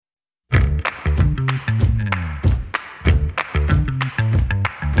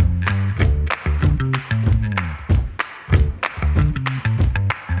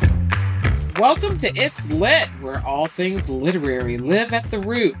Welcome to It's Lit, where all things literary live at the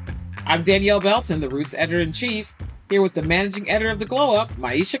Root. I'm Danielle Belton, the Root's editor-in-chief, here with the managing editor of The Glow Up,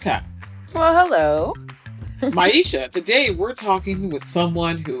 Maisha Kott. Well, hello. Maisha, today we're talking with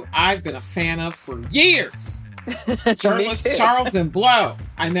someone who I've been a fan of for years. Journalist Charles M. Blow.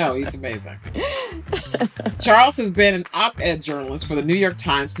 I know, he's amazing. Charles has been an op-ed journalist for the New York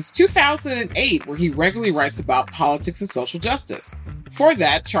Times since 2008, where he regularly writes about politics and social justice. Before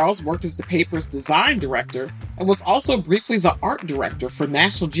that, Charles worked as the paper's design director and was also briefly the art director for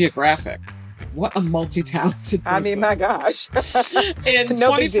National Geographic. What a multi-talented person. I mean, my gosh. In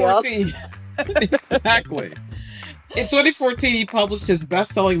No 2014, exactly. In 2014, he published his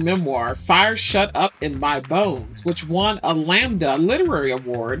best-selling memoir, Fire Shut Up in My Bones, which won a Lambda Literary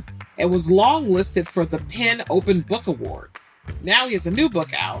Award and was long-listed for the PEN Open Book Award. Now he has a new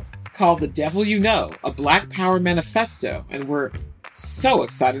book out called The Devil You Know, a Black Power Manifesto, and we're so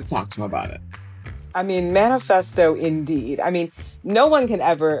excited to talk to him about it. I mean, manifesto indeed. I mean, no one can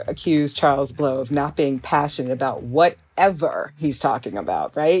ever accuse Charles Blow of not being passionate about whatever he's talking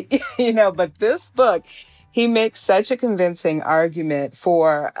about, right? But this book, he makes such a convincing argument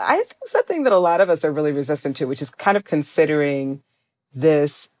for, I think, something that a lot of us are really resistant to, which is kind of considering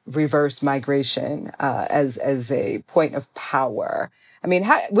this reverse migration as a point of power. I mean,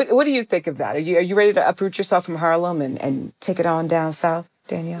 what do you think of that? Are you ready to uproot yourself from Harlem and take it on down south,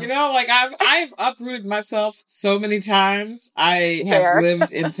 Danielle? I've uprooted myself so many times. I have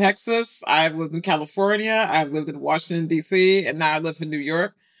lived in Texas. I've lived in California. I've lived in Washington, D.C., and now I live in New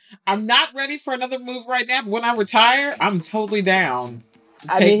York. I'm not ready for another move right now, but when I retire, I'm totally down.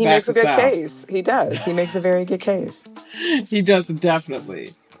 He makes a good case. He does. He makes a very good case. He does, definitely.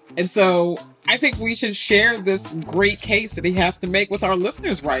 And so I think we should share this great case that he has to make with our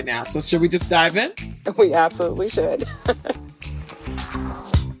listeners right now. So should we just dive in? We absolutely should.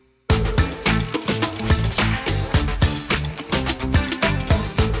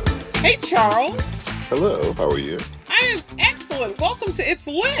 Hey, Charles. Hello, how are you? I am excellent. Welcome to It's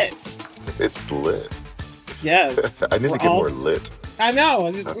Lit. It's lit. Yes. I need to get more lit. I know.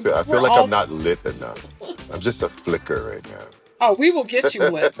 I feel like I'm not lit enough. I'm just a flicker right now. Oh, we will get you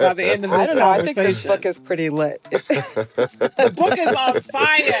lit by the end of this I don't know. conversation. I think this book is pretty lit. The book is on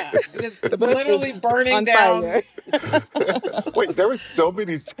fire. It is literally burning down. Wait, there were so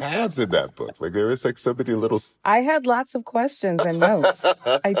many tabs in that book. Like there was so many little. I had lots of questions and notes.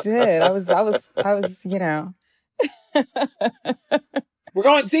 I did. I was. We're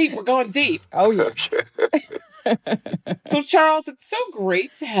going deep. We're going deep. Oh yeah. Okay. So Charles, it's so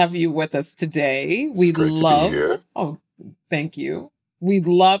great to have you with us today. We love. To be here. Oh, thank you. We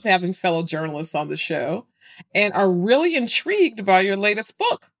love having fellow journalists on the show and are really intrigued by your latest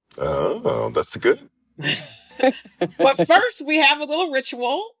book. Oh, that's good. But first, we have a little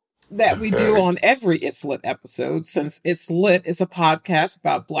ritual that we do on every It's Lit episode, since It's Lit is a podcast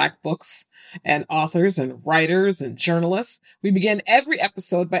about Black books and authors and writers and journalists. We begin every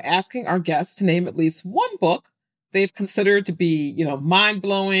episode by asking our guests to name at least one book they've considered to be,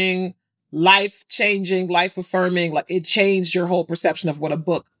 mind-blowing, life-changing, life-affirming, like it changed your whole perception of what a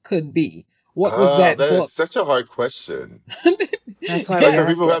book could be. What was that book? That is such a hard question. That's why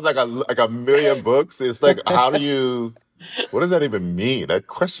people have like a million books. It's like, what does that even mean? That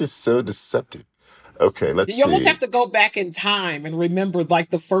question is so deceptive. Okay, let's see. You almost have to go back in time and remember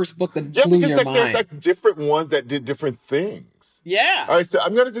the first book that blew your mind. There's different ones that did different things. Yeah. All right, so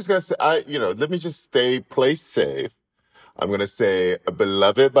I'm gonna say, let me just play safe. I'm going to say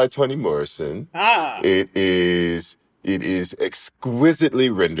Beloved by Toni Morrison. It is exquisitely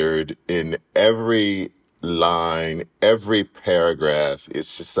rendered in every line, every paragraph.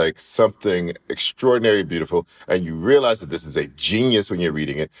 It's just like something extraordinarily beautiful. And you realize that this is a genius when you're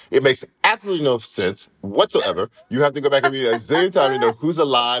reading it. It makes absolutely no sense whatsoever. You have to go back and read it a zillion times to know who's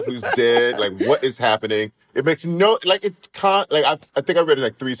alive, who's dead, what is happening. It makes I think I read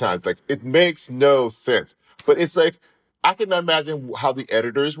it 3 times. It makes no sense. But it's I can imagine how the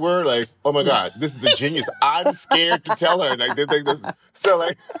editors were oh my God, this is a genius. I'm scared to tell her. They think this. So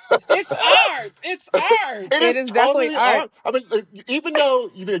it's art. It's art. It is totally definitely art. I mean, even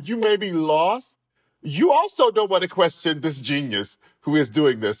though you may be lost, you also don't want to question this genius who is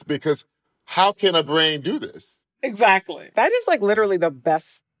doing this, because how can a brain do this? Exactly. That is literally the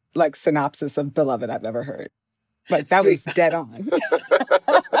best synopsis of Beloved I've ever heard. That was dead on.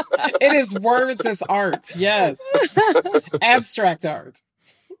 It is words as art. Yes. Abstract art.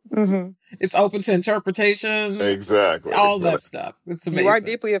 Mm-hmm. It's open to interpretation. Exactly. All that stuff. It's amazing. You are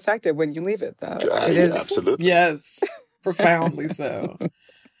deeply affected when you leave it, though. It is. Absolutely. Yes. Profoundly so.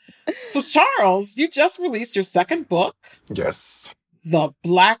 So, Charles, you just released your second book. Yes. The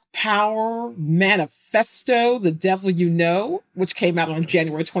Black Power Manifesto, The Devil You Know, which came out on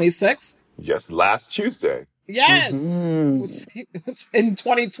January 26th. Yes, last Tuesday. Yes. Which in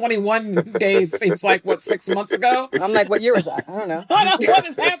 2021 days seems like, 6 months ago? I'm like, what year was that? I don't know. What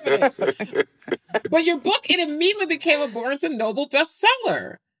is happening? But your book, it immediately became a Barnes & Noble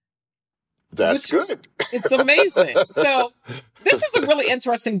bestseller. That's good. It's amazing. So this is a really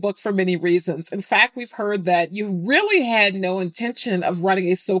interesting book for many reasons. In fact, we've heard that you really had no intention of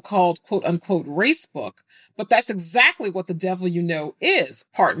writing a so-called quote unquote race book, but that's exactly what The Devil You Know is.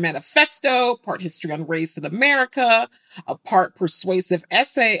 Part manifesto, part history on race in America, a part persuasive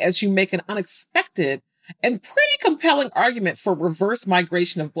essay as you make an unexpected and pretty compelling argument for reverse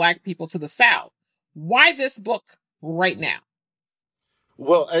migration of Black people to the South. Why this book right now?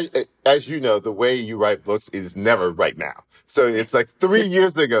 Well, as you know, the way you write books is never right now. So it's like 3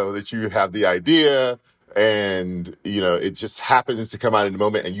 years ago that you have the idea and, it just happens to come out in the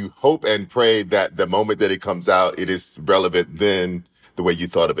moment and you hope and pray that the moment that it comes out, it is relevant then the way you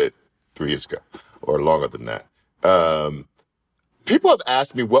thought of it 3 years ago or longer than that. People have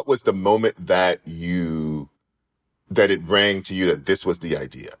asked me what was the moment that it rang to you that this was the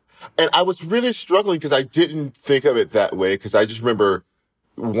idea. And I was really struggling because I didn't think of it that way because I just remember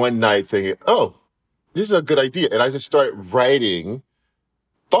one night thinking, oh, this is a good idea. And I just started writing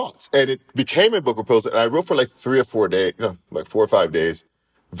thoughts and it became a book proposal. And I wrote for like 3 or 4 days, 4 or 5 days,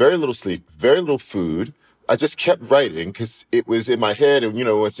 very little sleep, very little food. I just kept writing because it was in my head. And,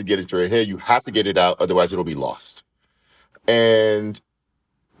 once you get into your head, you have to get it out. Otherwise it'll be lost. And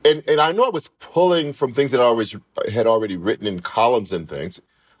I know I was pulling from things that I had already written in columns and things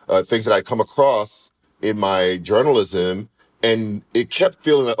that I come across in my journalism. And it kept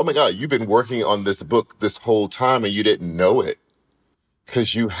feeling like, oh my God, you've been working on this book this whole time and you didn't know it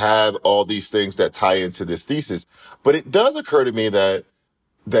because you have all these things that tie into this thesis. But it does occur to me that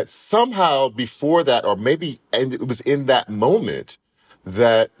somehow before that, or maybe, and it was in that moment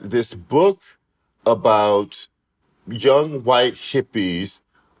that this book about young white hippies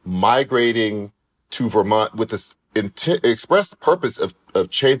migrating to Vermont with this express purpose of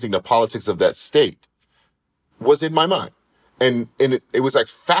changing the politics of that state was in my mind. And it was like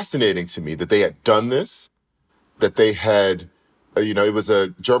fascinating to me that they had done this, that they had, it was a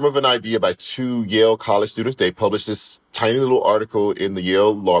germ of an idea by 2 Yale college students. They published this tiny little article in the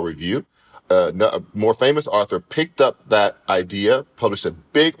Yale Law Review. A more famous author picked up that idea, published a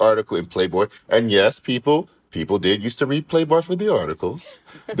big article in Playboy. And yes, people did used to read Playboy for the articles.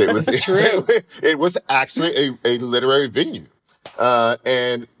 That's true. It was actually a literary venue.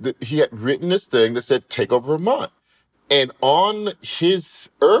 And he had written this thing that said, take over Vermont. And on his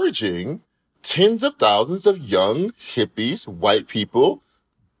urging, tens of thousands of young hippies, white people,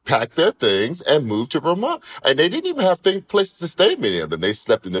 packed their things and moved to Vermont. And they didn't even have places to stay, many of them. They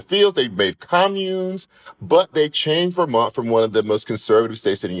slept in the fields, they made communes, but they changed Vermont from one of the most conservative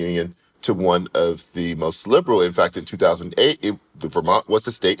states in the Union to one of the most liberal. In fact, in 2008, Vermont was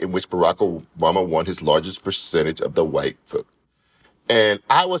the state in which Barack Obama won his largest percentage of the white vote. And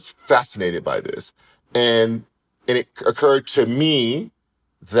I was fascinated by this. And it occurred to me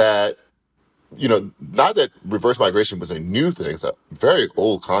that, not that reverse migration was a new thing, it's a very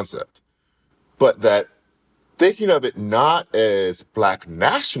old concept, but that thinking of it not as Black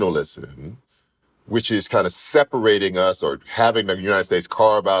nationalism, which is kind of separating us or having the United States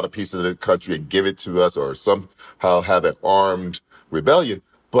carve out a piece of the country and give it to us or somehow have an armed rebellion,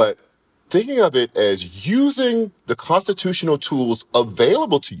 but thinking of it as using the constitutional tools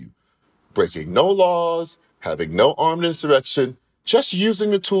available to you, breaking no laws, having no armed insurrection, just using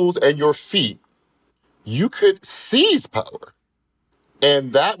the tools and your feet, you could seize power.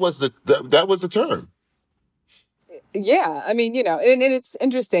 And that was the term. Yeah. I mean, and it's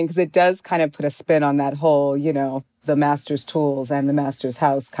interesting because it does kind of put a spin on that whole, the master's tools and the master's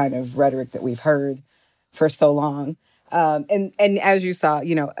house kind of rhetoric that we've heard for so long. And as you saw,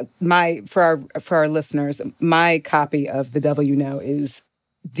 for our listeners, my copy of The Devil You Know is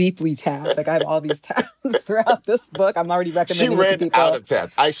deeply tabbed. Like I have all these tabs throughout this book. I'm already recommending it to people. She ran out of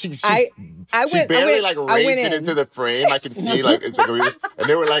tabs. She barely raised it into the frame. I can see it's like and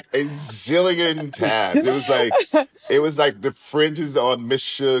there were like a zillion tabs. It was like the fringes on Miss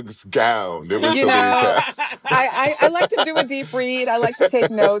Shug's gown. There was so many tabs. I like to do a deep read. I like to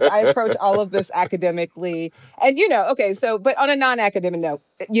take notes. I approach all of this academically. And but on a non-academic note,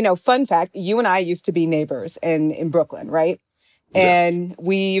 fun fact, you and I used to be neighbors in Brooklyn, right? And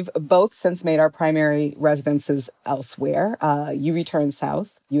we've both since made our primary residences elsewhere. You returned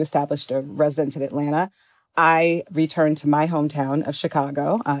south. You established a residence in Atlanta. I returned to my hometown of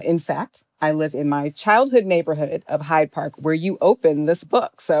Chicago. In fact, I live in my childhood neighborhood of Hyde Park, where you open this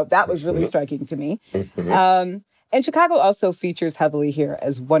book. So that was really striking to me. And Chicago also features heavily here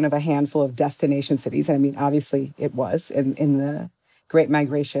as one of a handful of destination cities. And I mean, obviously it was in the Great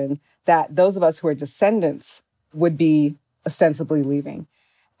Migration that those of us who are descendants would be ostensibly leaving.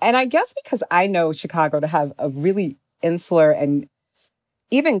 And I guess because I know Chicago to have a really insular and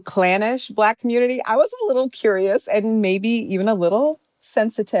even clannish Black community, I was a little curious and maybe even a little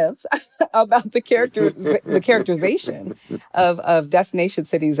sensitive about the characterization of destination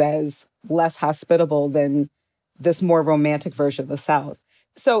cities as less hospitable than this more romantic version of the South.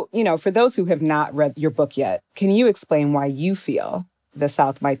 So, for those who have not read your book yet, can you explain why you feel the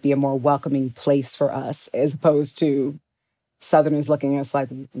South might be a more welcoming place for us as opposed to Southerners looking at us like,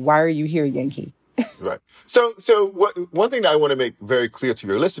 why are you here, Yankee? Right. So one thing that I want to make very clear to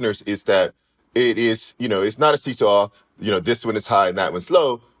your listeners is that it is, it's not a seesaw, this one is high and that one's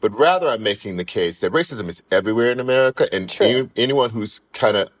low, but rather I'm making the case that racism is everywhere in America. And anyone who's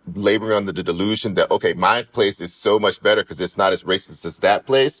kind of laboring under the delusion that, okay, my place is so much better because it's not as racist as that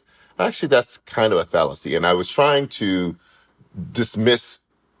place, actually, that's kind of a fallacy. And I was trying to dismiss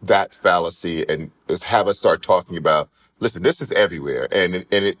that fallacy and have us start talking about, listen, this is everywhere, and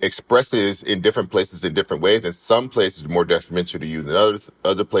it expresses in different places in different ways, and some places are more detrimental to you than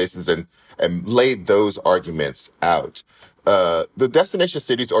other places, and laid those arguments out. The destination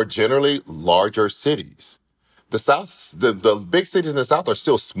cities are generally larger cities. The South, the big cities in the South are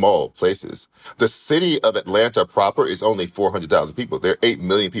still small places. The city of Atlanta proper is only 400,000 people. There are 8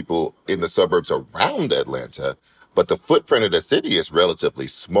 million people in the suburbs around Atlanta, but the footprint of the city is relatively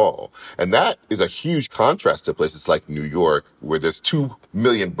small. And that is a huge contrast to places like New York, where there's 2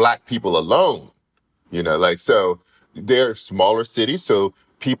 million Black people alone. So they're smaller cities. So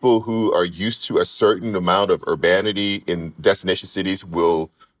people who are used to a certain amount of urbanity in destination cities will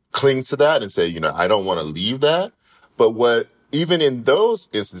cling to that and say, I don't want to leave that. But even in those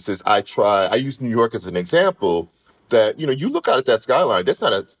instances, I use New York as an example that, you look out at that skyline,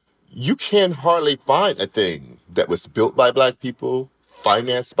 you can hardly find a thing that was built by Black people,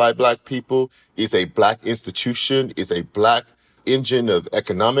 financed by Black people, is a Black institution, is a Black engine of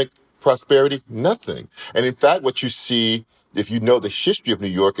economic prosperity. Nothing. And in fact, what you see, if you know the history of New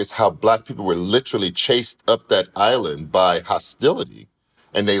York, is how Black people were literally chased up that island by hostility.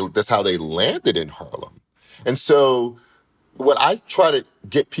 And that's how they landed in Harlem. And so what I try to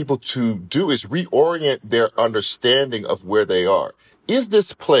get people to do is reorient their understanding of where they are. Is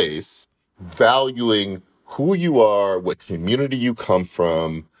this place valuing who you are, what community you come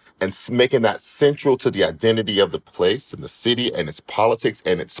from, and making that central to the identity of the place and the city and its politics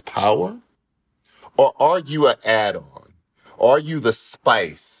and its power? Or are you an add-on? Are you the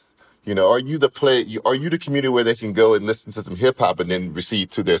spice? Are you the community where they can go and listen to some hip hop and then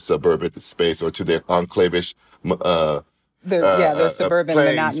recede to their suburban space or to their enclavish, their suburban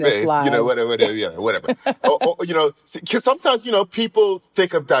monotonous space, lives. Whatever. Because sometimes, people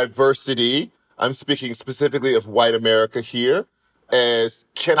think of diversity. I'm speaking specifically of white America here as,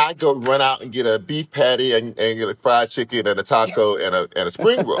 can I go run out and get a beef patty and get a fried chicken and a taco and a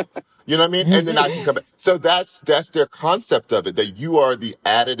spring roll? You know what I mean? And then I can come back. So that's their concept of it, that you are the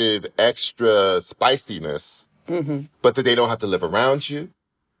additive extra spiciness, but that they don't have to live around you.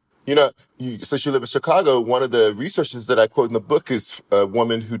 Since you live in Chicago, one of the researchers that I quote in the book is a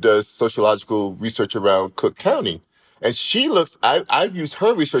woman who does sociological research around Cook County. And I used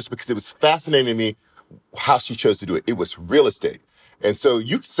her research because it was fascinating to me how she chose to do it. It was real estate. And so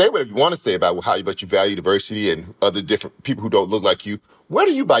you say whatever you want to say about but you value diversity and other different people who don't look like you. Where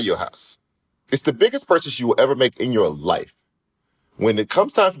do you buy your house? It's the biggest purchase you will ever make in your life. When it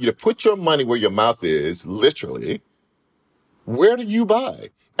comes time for you to put your money where your mouth is, literally, where do you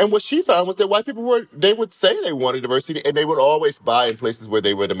buy? And what she found was that white people they would say they wanted diversity, and they would always buy in places where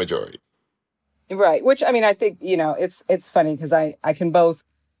they were the majority. Right. Which, I mean, I think, it's funny because I can both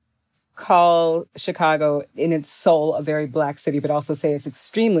call Chicago in its soul a very Black city, but also say it's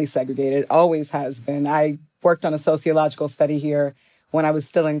extremely segregated, always has been. I worked on a sociological study here when I was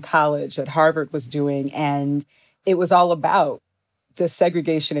still in college that Harvard was doing, and it was all about the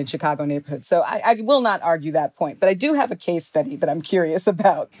segregation in Chicago neighborhoods. So I will not argue that point, but I do have a case study that I'm curious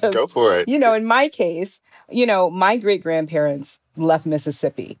about. Go for it. In my case, my great-grandparents left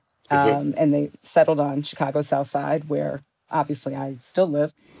Mississippi, and they settled on Chicago's South Side, where obviously I still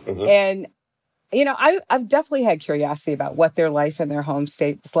live. And, I've definitely had curiosity about what their life in their home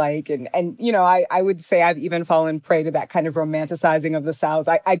state was like. And I would say I've even fallen prey to that kind of romanticizing of the South.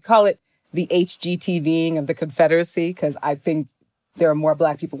 I'd call it the HGTVing of the Confederacy, because I think there are more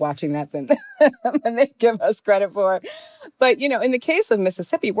Black people watching that than they give us credit for. But, in the case of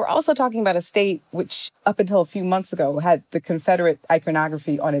Mississippi, we're also talking about a state which up until a few months ago had the Confederate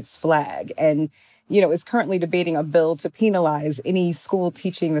iconography on its flag and, is currently debating a bill to penalize any school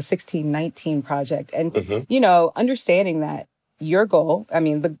teaching the 1619 Project. And, understanding that your goal,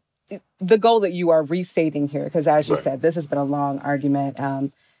 the goal that you are restating here, because as you said, this has been a long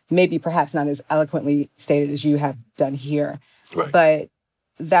argument, maybe perhaps not as eloquently stated as you have done here, but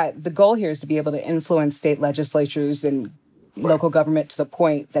that the goal here is to be able to influence state legislatures and local government to the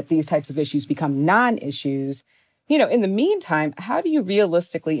point that these types of issues become non-issues. In the meantime, how do you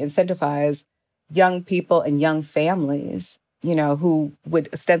realistically incentivize young people and young families, who would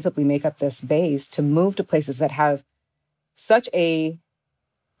ostensibly make up this base to move to places that have such a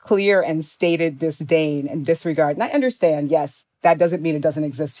clear and stated disdain and disregard? And I understand, yes, that doesn't mean it doesn't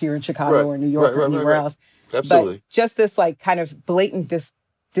exist here in Chicago or New York or anywhere else. Absolutely. But just this kind of blatant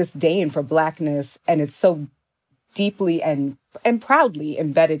disdain for Blackness, and it's so deeply and proudly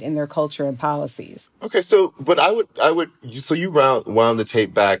embedded in their culture and policies. Okay, so but I would so you wound the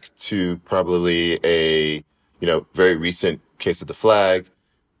tape back to probably a very recent case of the flag,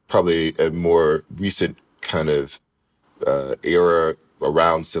 probably a more recent kind of era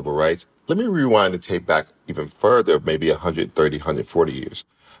around civil rights. Let me rewind the tape back even further, maybe 130, 140 years.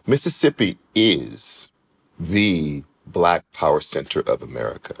 Mississippi is the Black power center of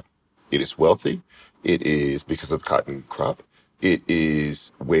America. It is wealthy. It is because of cotton crop. It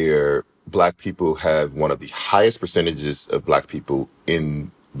is where Black people have one of the highest percentages of Black people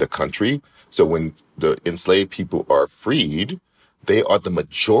in the country. So when the enslaved people are freed, they are the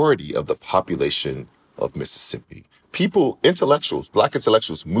majority of the population of Mississippi. People, intellectuals, Black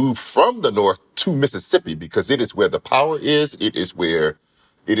intellectuals move from the North to Mississippi because it is where the power is. It is where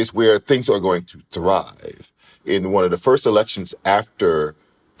things are going to thrive. In one of the first elections after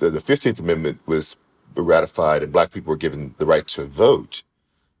the 15th Amendment was ratified and Black people were given the right to vote,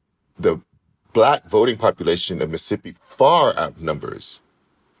 the Black voting population of Mississippi far outnumbers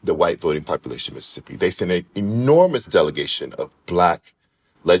the white voting population of Mississippi. They sent an enormous delegation of Black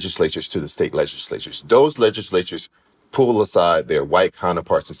legislatures to the state legislatures. Those legislatures pull aside their white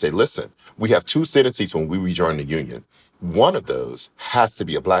counterparts and say, listen, we have 2 Senate seats when we rejoin the Union. One of those has to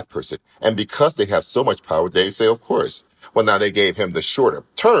be a Black person. And because they have so much power, they say, of course. Well, now they gave him the shorter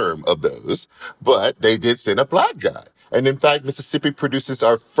term of those, but they did send a Black guy. And in fact, Mississippi produces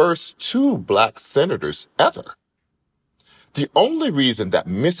our first 2 Black senators ever. The only reason that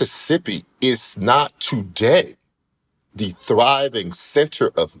Mississippi is not today the thriving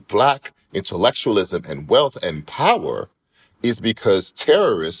center of Black intellectualism and wealth and power is because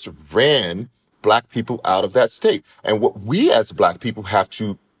terrorists ran Black people out of that state. And what we as Black people have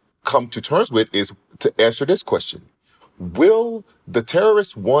to come to terms with is to answer this question. Will the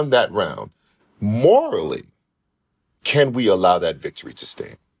terrorists won that round? Morally, can we allow that victory to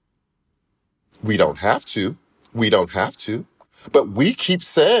stand? We don't have to. We don't have to. But we keep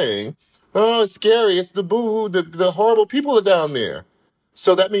saying, oh, it's scary. It's the boo-hoo. The horrible people are down there.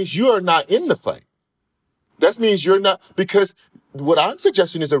 So that means you are not in the fight. That means you're not, because what I'm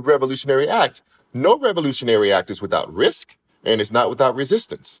suggesting is a revolutionary act. No revolutionary act is without risk, and it's not without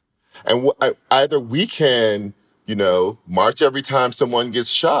resistance. And either we can, march every time someone gets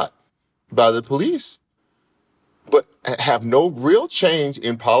shot by the police, but have no real change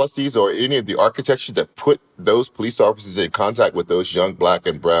in policies or any of the architecture that put those police officers in contact with those young Black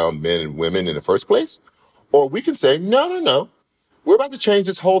and brown men and women in the first place. Or we can say, no, we're about to change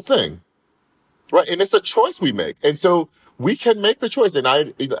this whole thing. Right. And it's a choice we make. And so we can make the choice. And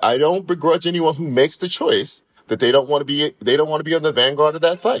I don't begrudge anyone who makes the choice that they don't want to be on the vanguard of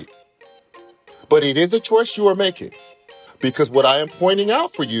that fight. But it is a choice you are making, because what I am pointing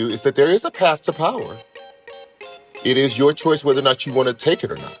out for you is that there is a path to power. It is your choice whether or not you want to take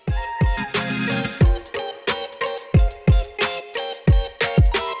it or not.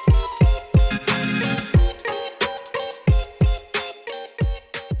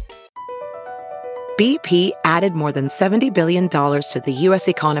 BP added more than $70 billion to the U.S.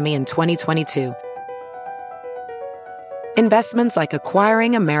 economy in 2022. Investments like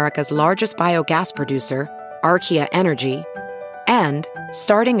acquiring America's largest biogas producer, Archaea Energy, and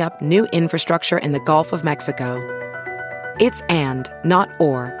starting up new infrastructure in the Gulf of Mexico. It's and, not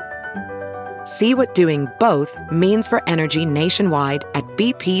or. See what doing both means for energy nationwide at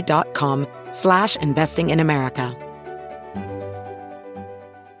bp.com/investing in America.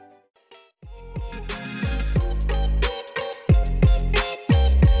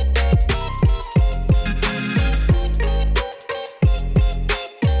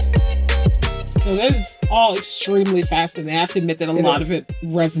 So this is all extremely fascinating. I have to admit that a lot of it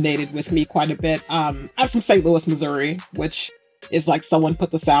resonated with me quite a bit. I'm from St. Louis, Missouri, which is like someone put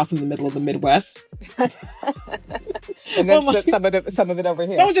the South in the middle of the Midwest. And then some of it over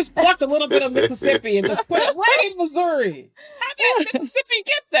here. Someone just plucked a little bit of Mississippi and just put it right in Missouri. How did Mississippi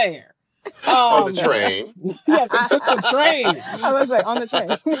get there? On the train. Yes, it took the train. I was like, on the train.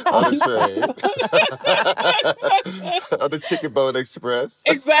 On the train. On the Chicken Bone Express.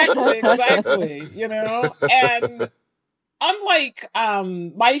 Exactly. And unlike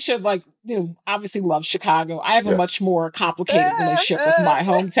Maisha, obviously loves Chicago. I have a much more complicated relationship with my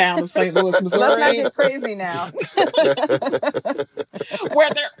hometown of St. Louis, Missouri. Let's not get crazy now. Where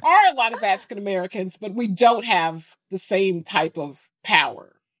there are a lot of African Americans, but we don't have the same type of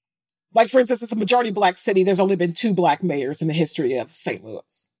power. Like, for instance, it's a majority Black city. There's only been 2 Black mayors in the history of St.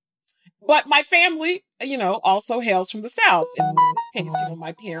 Louis. But my family, also hails from the South. And in this case,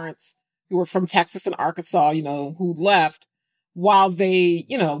 my parents, who were from Texas and Arkansas, who left, while they,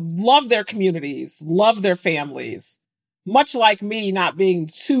 love their communities, love their families, much like me not being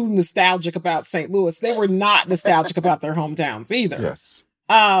too nostalgic about St. Louis, they were not nostalgic about their hometowns either. Yes.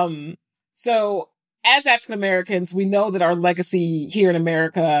 So as African Americans, we know that our legacy here in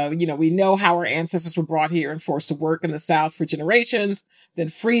America, we know how our ancestors were brought here and forced to work in the South for generations, then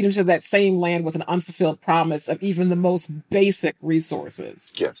freed into that same land with an unfulfilled promise of even the most basic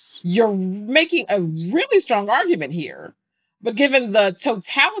resources. Yes. You're making a really strong argument here. But given the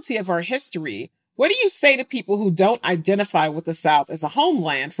totality of our history, what do you say to people who don't identify with the South as a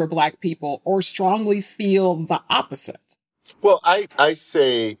homeland for Black people or strongly feel the opposite? Well, I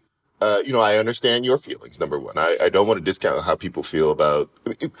say, I understand your feelings, number one. I don't want to discount how people feel about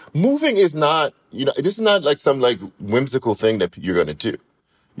moving is not, this is not like some whimsical thing that you're going to do.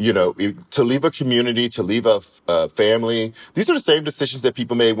 To leave a community, to leave a family, these are the same decisions that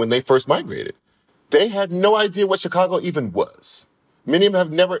people made when they first migrated. They had no idea what Chicago even was. Many of them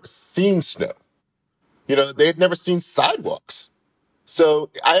have never seen snow. They had never seen sidewalks. So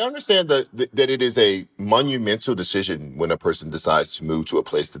I understand that it is a monumental decision when a person decides to move to a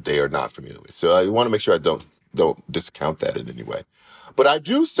place that they are not familiar with. So I want to make sure I don't discount that in any way. But I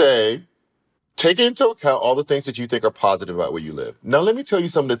do say, take into account all the things that you think are positive about where you live. Now, let me tell you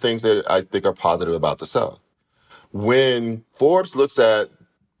some of the things that I think are positive about the South. When Forbes looks at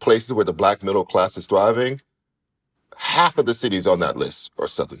places where the Black middle class is thriving, half of the cities on that list are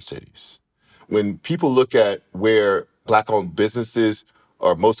Southern cities. When people look at where Black-owned businesses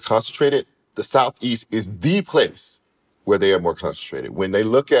are most concentrated, the Southeast is the place where they are more concentrated. When they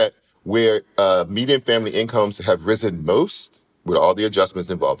look at where median family incomes have risen most, with all the adjustments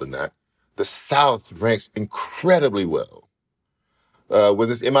involved in that, the South ranks incredibly well. When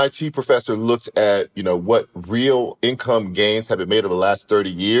this MIT professor looked at, what real income gains have been made over the last 30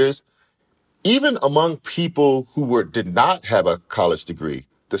 years, even among people who did not have a college degree,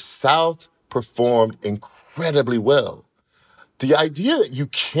 the South performed incredibly well. The idea that you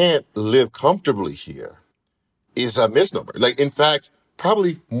can't live comfortably here is a misnomer. In fact,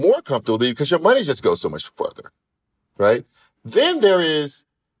 probably more comfortably because your money just goes so much further, right? Then there is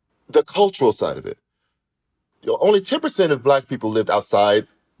the cultural side of it. Only 10% of Black people lived outside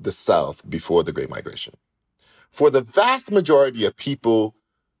the South before the Great Migration. For the vast majority of people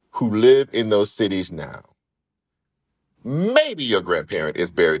who live in those cities now, maybe your grandparent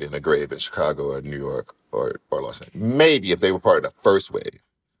is buried in a grave in Chicago or New York or Los Angeles. Maybe if they were part of the first wave.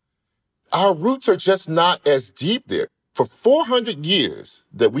 Our roots are just not as deep there. For 400 years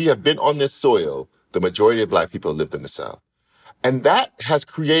that we have been on this soil, the majority of Black people lived in the South. And that has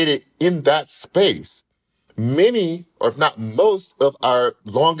created in that space many, or if not most, of our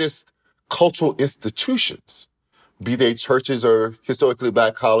longest cultural institutions, be they churches or historically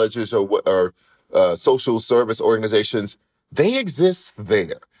Black colleges or social service organizations. They exist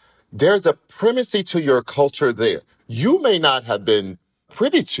there. There's a primacy to your culture there. You may not have been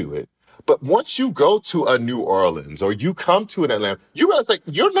privy to it, but once you go to a New Orleans or you come to an Atlanta, you realize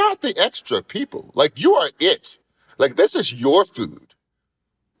you're not the extra people. You are it. This is your food.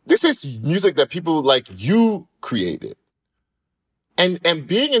 This is music that people like you created. And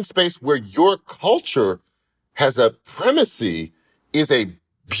being in space where your culture has a primacy is a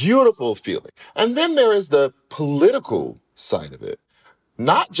beautiful feeling. And then there is the political side of it.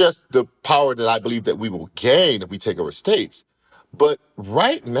 Not just the power that I believe that we will gain if we take over states, but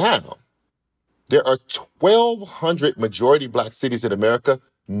right now, there are 1,200 majority Black cities in America.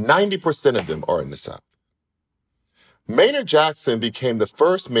 90% of them are in the South. Maynard Jackson became the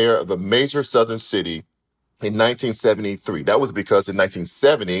first mayor of a major Southern city in 1973. That was because in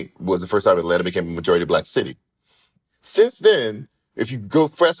 1970 was the first time Atlanta became a majority Black city. Since then, if you go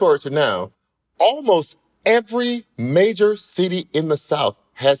fast forward to now, almost Every major city in the South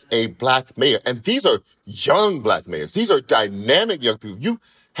has a black mayor. And these are young black mayors. These are dynamic young people. You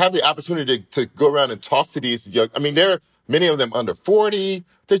have the opportunity to go around and talk to these young, there are many of them under 40.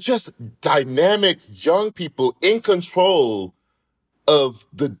 They're just dynamic young people in control of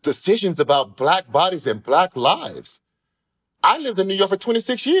the decisions about black bodies and black lives. I lived in New York for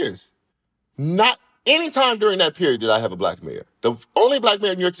 26 years. Not any time during that period did I have a black mayor. The only black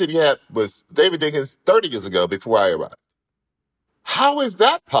mayor New York City had was David Dinkins 30 years ago before I arrived. How is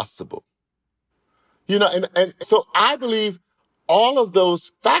that possible? And so I believe all of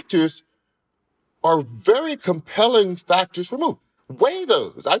those factors are very compelling factors for move. Weigh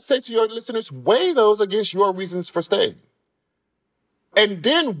those. I'd say to your listeners, weigh those against your reasons for staying. And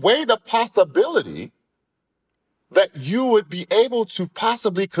then weigh the possibility that you would be able to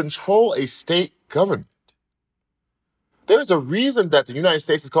possibly control a state government. There's a reason that the United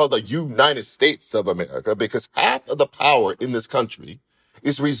States is called the United States of America, because half of the power in this country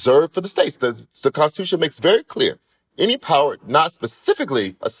is reserved for the states. The Constitution makes very clear any power not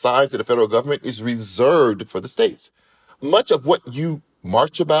specifically assigned to the federal government is reserved for the states. Much of what you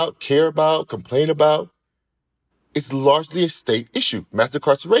march about, care about, complain about is largely a state issue. Mass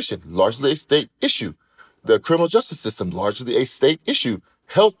incarceration, largely a state issue. The criminal justice system, largely a state issue.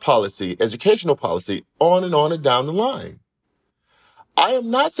 Health policy, educational policy, on and down the line. I am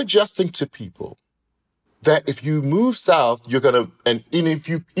not suggesting to people that if you move south, you're going to, and even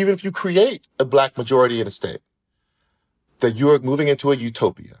if you create a black majority in a state, that you're moving into a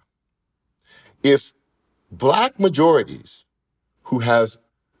utopia. If black majorities who have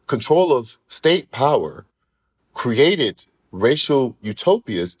control of state power created racial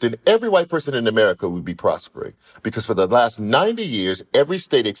utopias, then every white person in America would be prospering. Because for the last 90 years, every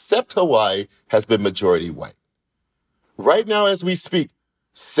state except Hawaii has been majority white. Right now, as we speak,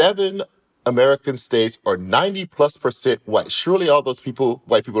 7 American states are 90+% white. Surely all those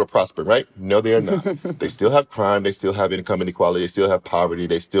white people are prospering, right? No, they are not. They still have crime. They still have income inequality. They still have poverty.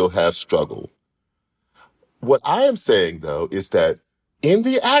 They still have struggle. What I am saying, though, is that in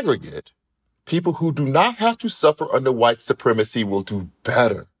the aggregate, people who do not have to suffer under white supremacy will do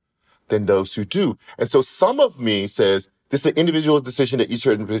better than those who do. And so some of me says this is an individual decision that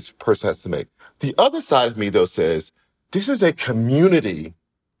each person has to make. The other side of me, though, says this is a community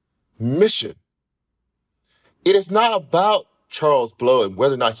mission. It is not about Charles Blow and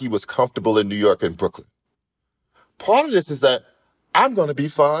whether or not he was comfortable in New York and Brooklyn. Part of this is that I'm going to be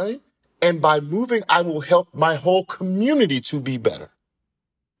fine, and by moving, I will help my whole community to be better.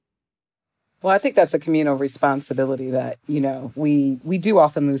 Well, I think that's a communal responsibility that, we do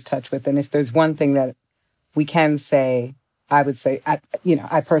often lose touch with. And if there's one thing that we can say, I would say,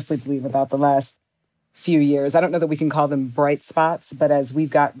 I personally believe about the last few years, I don't know that we can call them bright spots, but as we've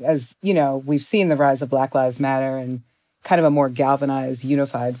seen the rise of Black Lives Matter and kind of a more galvanized,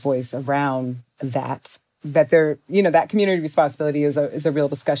 unified voice around that there, that community responsibility is a real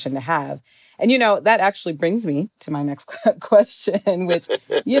discussion to have. And, that actually brings me to my next question, which,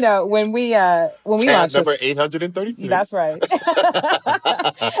 when we launched number 833. That's right.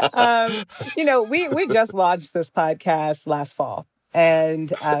 We just launched this podcast last fall.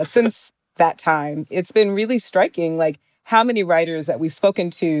 And since that time, it's been really striking, like how many writers that we've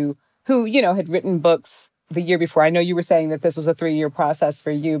spoken to who, had written books the year before. I know you were saying that this was a 3-year process for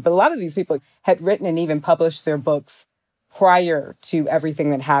you, but a lot of these people had written and even published their books prior to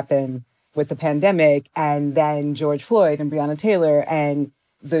everything that happened with the pandemic, and then George Floyd and Breonna Taylor and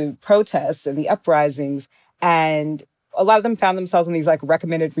the protests and the uprisings. And a lot of them found themselves in these like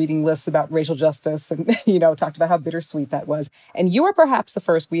recommended reading lists about racial justice and, talked about how bittersweet that was. And you are perhaps the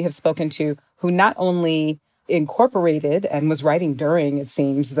first we have spoken to who not only incorporated and was writing during, it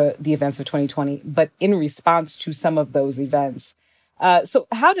seems, the events of 2020, but in response to some of those events. So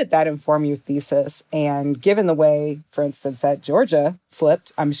how did that inform your thesis? And given the way, for instance, that Georgia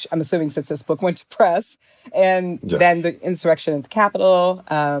flipped, I'm assuming since this book went to press, and yes, then the insurrection at the Capitol,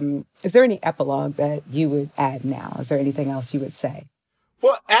 is there any epilogue that you would add now? Is there anything else you would say?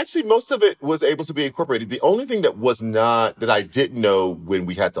 Well, actually, most of it was able to be incorporated. The only thing that was not, that I didn't know when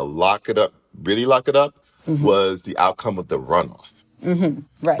we had to really lock it up, mm-hmm, was the outcome of the runoff. Mm-hmm.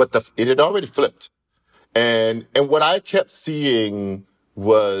 Right. But it had already flipped. And what I kept seeing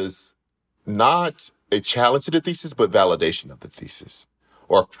was not a challenge to the thesis, but validation of the thesis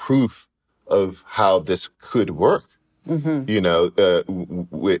or proof of how this could work. Mm-hmm.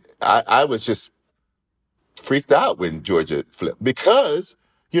 I was just freaked out when Georgia flipped because,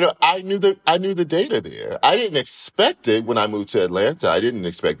 I knew the data there. I didn't expect it when I moved to Atlanta. I didn't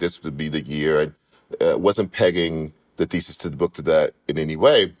expect this to be the year. I wasn't pegging the thesis to the book to that in any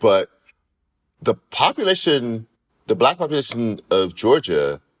way, but the black population of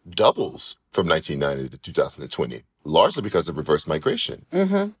Georgia doubles from 1990 to 2020, largely because of reverse migration.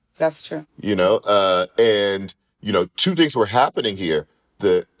 Mm-hmm. That's true. And two things were happening here.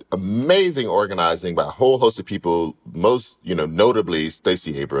 The amazing organizing by a whole host of people, most, notably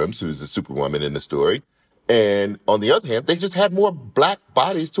Stacey Abrams, who's a superwoman in the story. And on the other hand, they just had more black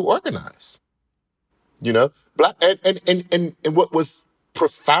bodies to organize. Black and what was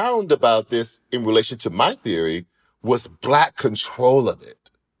profound about this in relation to my theory was black control of it.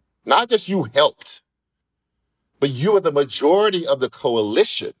 Not just you helped, but you are the majority of the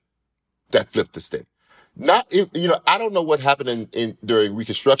coalition that flipped the state. I don't know what happened during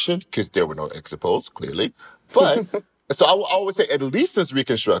Reconstruction, because there were no exit polls, clearly. But, so I will always say, at least since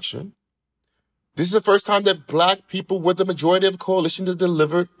Reconstruction, this is the first time that black people were the majority of a coalition that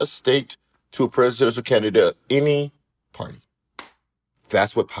delivered a state to a presidential candidate of any party.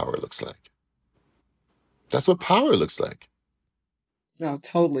 That's what power looks like. That's what power looks like. No,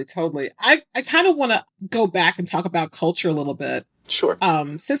 totally. I kind of want to go back and talk about culture a little bit. Sure.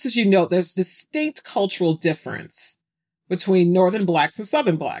 Since, as you know, there's distinct cultural difference between Northern Blacks and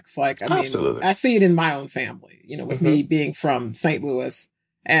Southern Blacks. Absolutely. I see it in my own family, with me being from St. Louis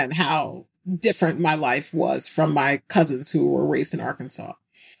and how different my life was from my cousins who were raised in Arkansas.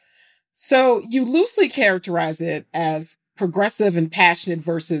 So you loosely characterize it as progressive and passionate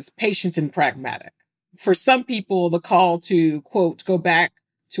versus patient and pragmatic. For some people, the call to, quote, go back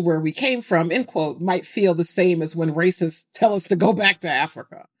to where we came from, end quote, might feel the same as when racists tell us to go back to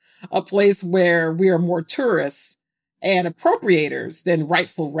Africa, a place where we are more tourists and appropriators than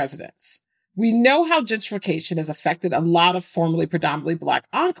rightful residents. We know how gentrification has affected a lot of formerly predominantly Black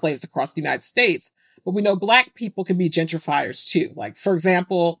enclaves across the United States, but we know Black people can be gentrifiers too. Like, for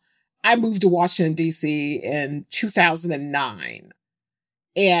example, I moved to Washington, D.C. in 2009,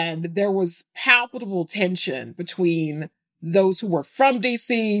 and there was palpable tension between those who were from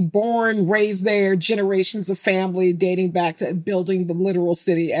D.C., born, raised there, generations of family dating back to building the literal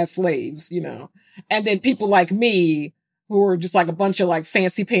city as slaves, and then people like me who were just like a bunch of like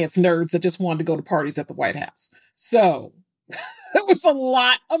fancy pants nerds that just wanted to go to parties at the White House. So there was a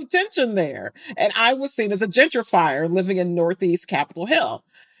lot of tension there. And I was seen as a gentrifier living in Northeast Capitol Hill.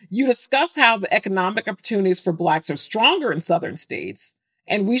 You discuss how the economic opportunities for Blacks are stronger in Southern states,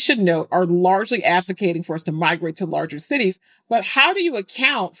 and we should note are largely advocating for us to migrate to larger cities. But how do you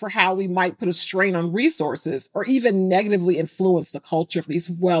account for how we might put a strain on resources or even negatively influence the culture of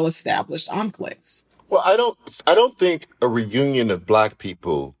these well-established enclaves? Well, I don't think a reunion of Black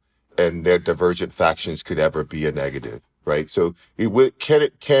people and their divergent factions could ever be a negative, right? So if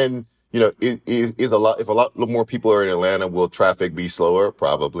a lot more people are in Atlanta, will traffic be slower?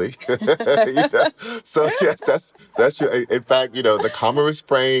 Probably. So yes, that's true. In fact, the common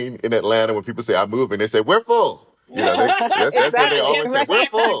refrain in Atlanta when people say I'm moving, they say we're full. That's what they always say. We're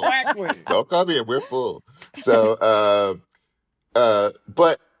full. Exactly. Don't come here. We're full. So,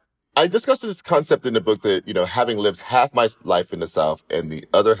 but I discussed this concept in the book that, having lived half my life in the South and the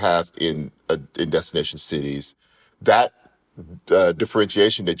other half in destination cities, that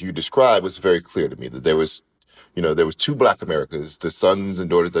differentiation that you described was very clear to me, that there was two Black Americas, the sons and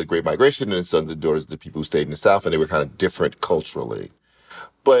daughters of the Great Migration and the sons and daughters of the people who stayed in the South, and they were kind of different culturally.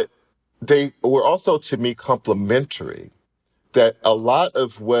 But they were also, to me, complementary, that a lot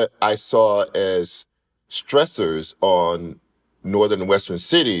of what I saw as stressors on Northern and Western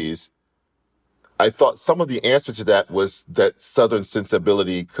cities, I thought some of the answer to that was that Southern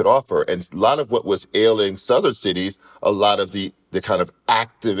sensibility could offer. And a lot of what was ailing Southern cities, a lot of the kind of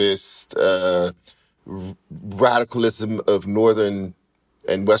activist radicalism of Northern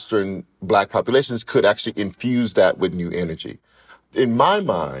and Western Black populations could actually infuse that with new energy. In my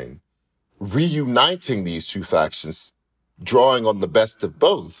mind, reuniting these two factions, drawing on the best of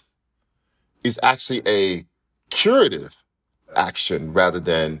both, is actually a curative action rather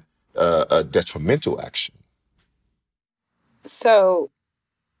than a detrimental action. So,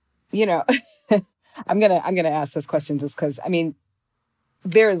 I'm gonna ask this question just because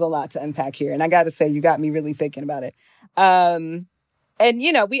there is a lot to unpack here, and I got to say, you got me really thinking about it. And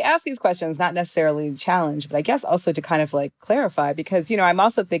we ask these questions not necessarily to challenge, but I guess also to kind of like clarify, because I'm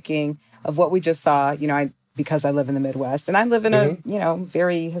also thinking of what we just saw. Because I live in the Midwest and I live in a,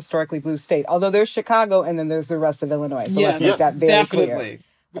 very historically blue state. Although there's Chicago and then there's the rest of Illinois. So let's make that very clear.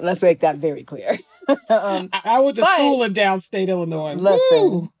 Let's make that very clear. I went to school in downstate Illinois.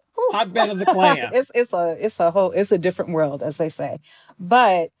 Listen, hotbed of the Klan. It's a different world, as they say.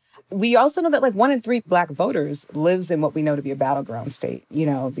 But we also know that like 1 in 3 Black voters lives in what we know to be a battleground state.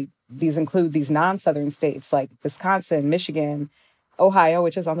 These include these non-Southern states like Wisconsin, Michigan, Ohio,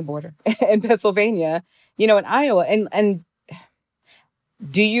 which is on the border, and Pennsylvania, you know, and Iowa. And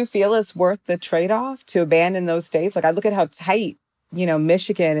do you feel it's worth the trade-off to abandon those states? Like, I look at how tight, you know,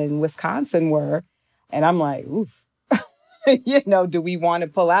 Michigan and Wisconsin were, and I'm like, oof. You know, do we want to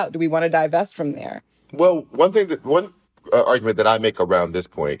pull out? Do we want to divest from there? Well, one argument that I make around this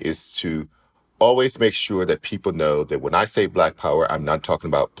point is to always make sure that people know that when I say Black power, I'm not talking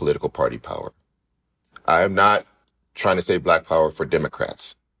about political party power. I am not trying to say Black power for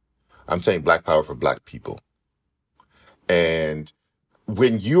Democrats. I'm saying Black power for Black people. And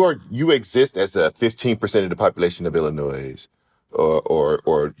when you exist as a 15% of the population of Illinois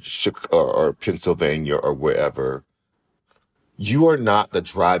or Pennsylvania or wherever, you are not the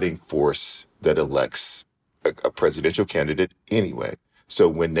driving force that elects a presidential candidate anyway. So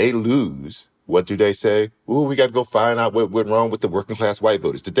when they lose, what do they say? Ooh, we got to go find out what went wrong with the working class white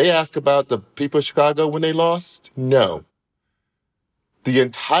voters. Did they ask about the people of Chicago when they lost? No. The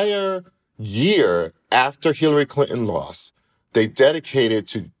entire year after Hillary Clinton lost, they dedicated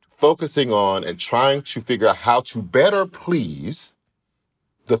to focusing on and trying to figure out how to better please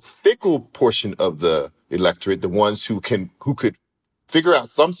the fickle portion of the electorate, the ones who could figure out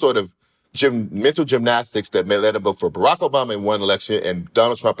some sort of mental gymnastics that may let them vote for Barack Obama in one election and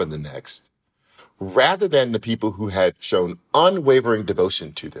Donald Trump in the next, rather than the people who had shown unwavering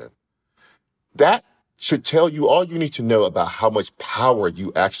devotion to them. That should tell you all you need to know about how much power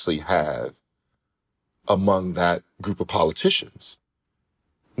you actually have among that group of politicians.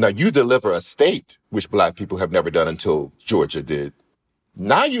 Now, you deliver a state, which Black people have never done until Georgia did.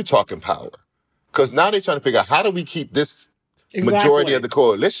 Now you're talking power. Because now they're trying to figure out how do we keep this majority of the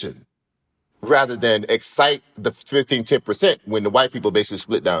coalition rather than excite the 10% when the white people basically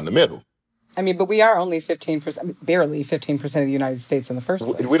split down the middle. I mean, but we are only 15%, barely 15% of the United States in the first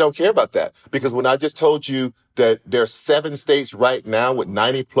place. We don't care about that. Because when I just told you that there are 7 states right now with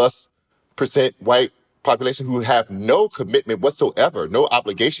 90+% white population who have no commitment whatsoever, no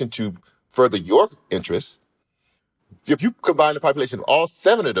obligation to further your interests, if you combine the population of all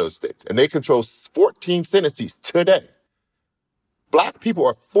 7 of those states, and they control 14 Senate seats today, Black people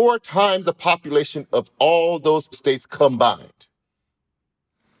are 4 times the population of all those states combined.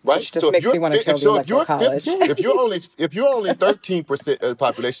 Right? Which just makes me want to kill the electoral college. If you're only 13% of the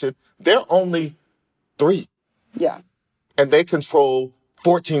population, they're only 3. Yeah. And they control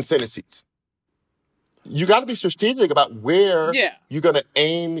 14 Senate seats. You got to be strategic about where you're going to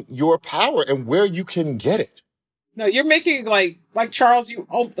aim your power and where you can get it. No, you're making like Charles, you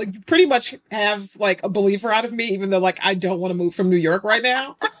pretty much have like a believer out of me, even though like I don't want to move from New York right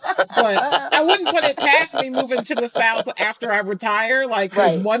now. But I wouldn't put it past me moving to the South after I retire, like,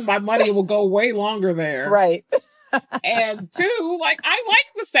 because one, my money will go way longer there. Right. And 2, like, I like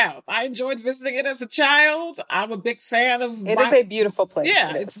the South. I enjoyed visiting it as a child. I'm a big fan of it. Is a beautiful place.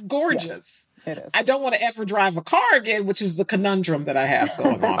 Yeah, it's gorgeous. Yes. It is. I don't want to ever drive a car again, which is the conundrum that I have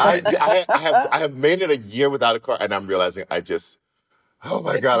going on. I have made it a year without a car, and I'm realizing oh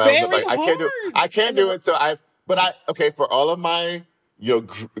my God, I can't do it. So for all of my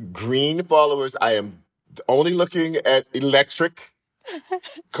green followers, I am only looking at electric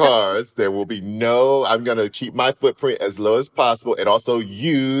cars. There will be I'm going to keep my footprint as low as possible, and also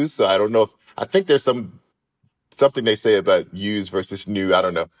used. So I don't know I think there's something they say about used versus new. I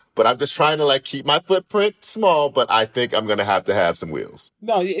don't know. But I'm just trying to keep my footprint small, but I think I'm going to have some wheels.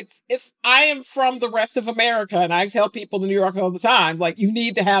 No, I am from the rest of America, and I tell people in New York all the time, like, you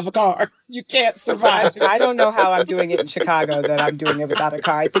need to have a car. You can't survive. I don't know how I'm doing it in Chicago that I'm doing it without a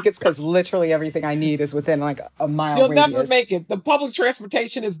car. I think it's because literally everything I need is within like a mile You'll radius. never make it. The public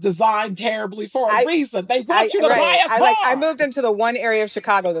transportation is designed terribly for a reason. They want you to buy a car. I moved into the one area of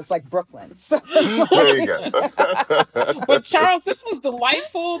Chicago that's like Brooklyn. So, there you go. But Charles, this was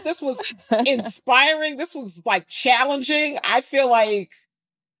delightful. This was inspiring. This was like challenging. I feel like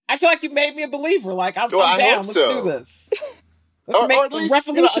you made me a believer. Like, I'm down. Let's do this. Let's make at least,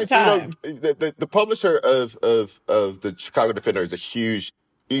 revolution time. The publisher of the Chicago Defender is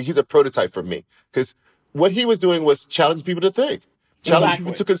he's a prototype for me. Because what he was doing was challenge people to think. Challenge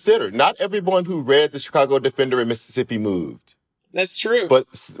people to consider. Not everyone who read the Chicago Defender in Mississippi moved. That's true.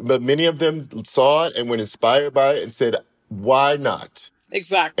 But many of them saw it and were inspired by it and said, why not?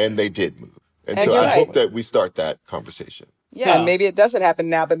 Exactly. And they did move. And so I hope that we start that conversation. Yeah, maybe it doesn't happen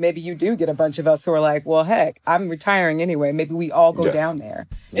now, but maybe you do get a bunch of us who are like, well, heck, I'm retiring anyway. Maybe we all go down there.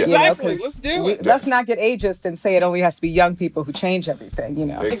 Yes. Exactly. Let's do it. Let's not get ageist and say it only has to be young people who change everything,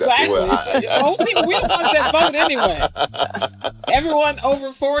 Exactly. Well, old people, we're the ones that vote anyway. Everyone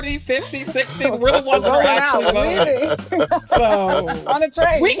over 40, 50, 60, we're the ones that are actually voting. So on a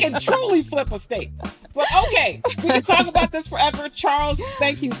train. We can truly flip a state. But okay, we can talk about this forever. Charles,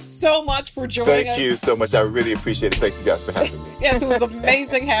 thank you so much for joining us. Thank you so much. I really appreciate it. Thank you guys for having me. Yes, it was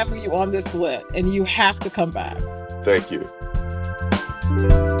amazing having you on this lit, and you have to come back. Thank you.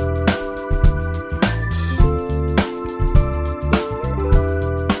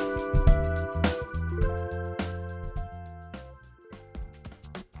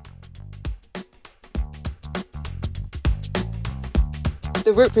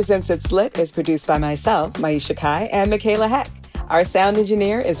 The Root Presents It's Lit is produced by myself, Maisha Kai, and Michaela Heck. Our sound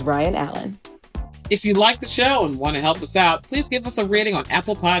engineer is Ryan Allen. If you like the show and want to help us out, please give us a rating on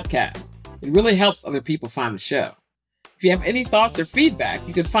Apple Podcasts. It really helps other people find the show. If you have any thoughts or feedback,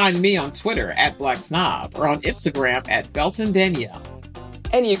 you can find me on Twitter at Black Snob or on Instagram at Belton Danielle.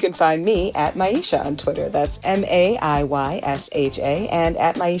 And you can find me at Maisha on Twitter. That's MAIYSHA, and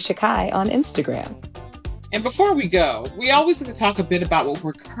at Maisha Kai on Instagram. And before we go, we always like to talk a bit about what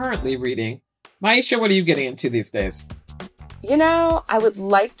we're currently reading. Maisha, what are you getting into these days? You know, I would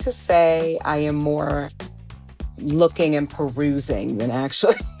like to say I am more looking and perusing than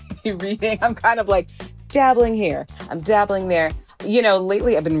actually reading. I'm kind of like dabbling here. I'm dabbling there. You know,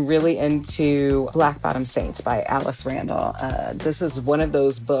 lately I've been really into Black Bottom Saints by Alice Randall. This is one of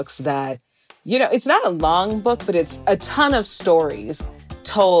those books that, you know, it's not a long book, but it's a ton of stories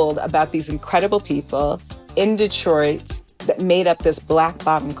told about these incredible people in Detroit that made up this black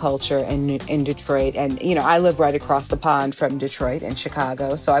bottom culture in Detroit. And, you know, I live right across the pond from Detroit in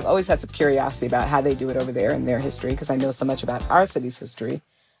Chicago. So I've always had some curiosity about how they do it over there in their history, because I know so much about our city's history.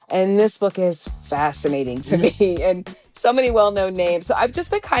 And this book is fascinating to me, and so many well-known names. So I've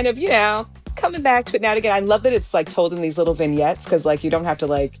just been kind of, you know, coming back to it now and again. I love that it's like told in these little vignettes, because like you don't have to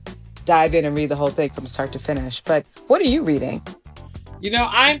like dive in and read the whole thing from start to finish. But what are you reading? You know,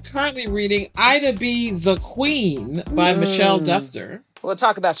 I'm currently reading Ida B. the Queen by Michelle Duster. We'll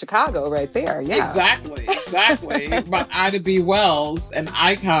talk about Chicago right there. Yeah, exactly. About Ida B. Wells, an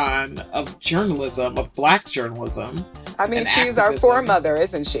icon of journalism, of Black journalism. I mean, she's our foremother,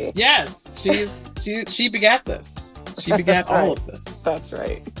 isn't she? Yes, she begat this. She begat all of this. That's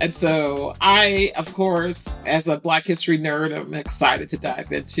right. And so I, of course, as a Black history nerd, am excited to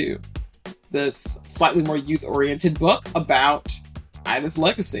dive into this slightly more youth-oriented book about Ida's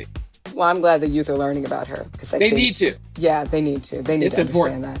legacy. Well, I'm glad the youth are learning about her, because they need to. Yeah, they need to. They need it's to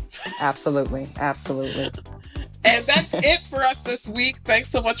understand that. Absolutely. Absolutely. And that's it for us this week. Thanks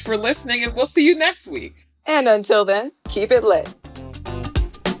so much for listening, and we'll see you next week. And until then, keep it lit.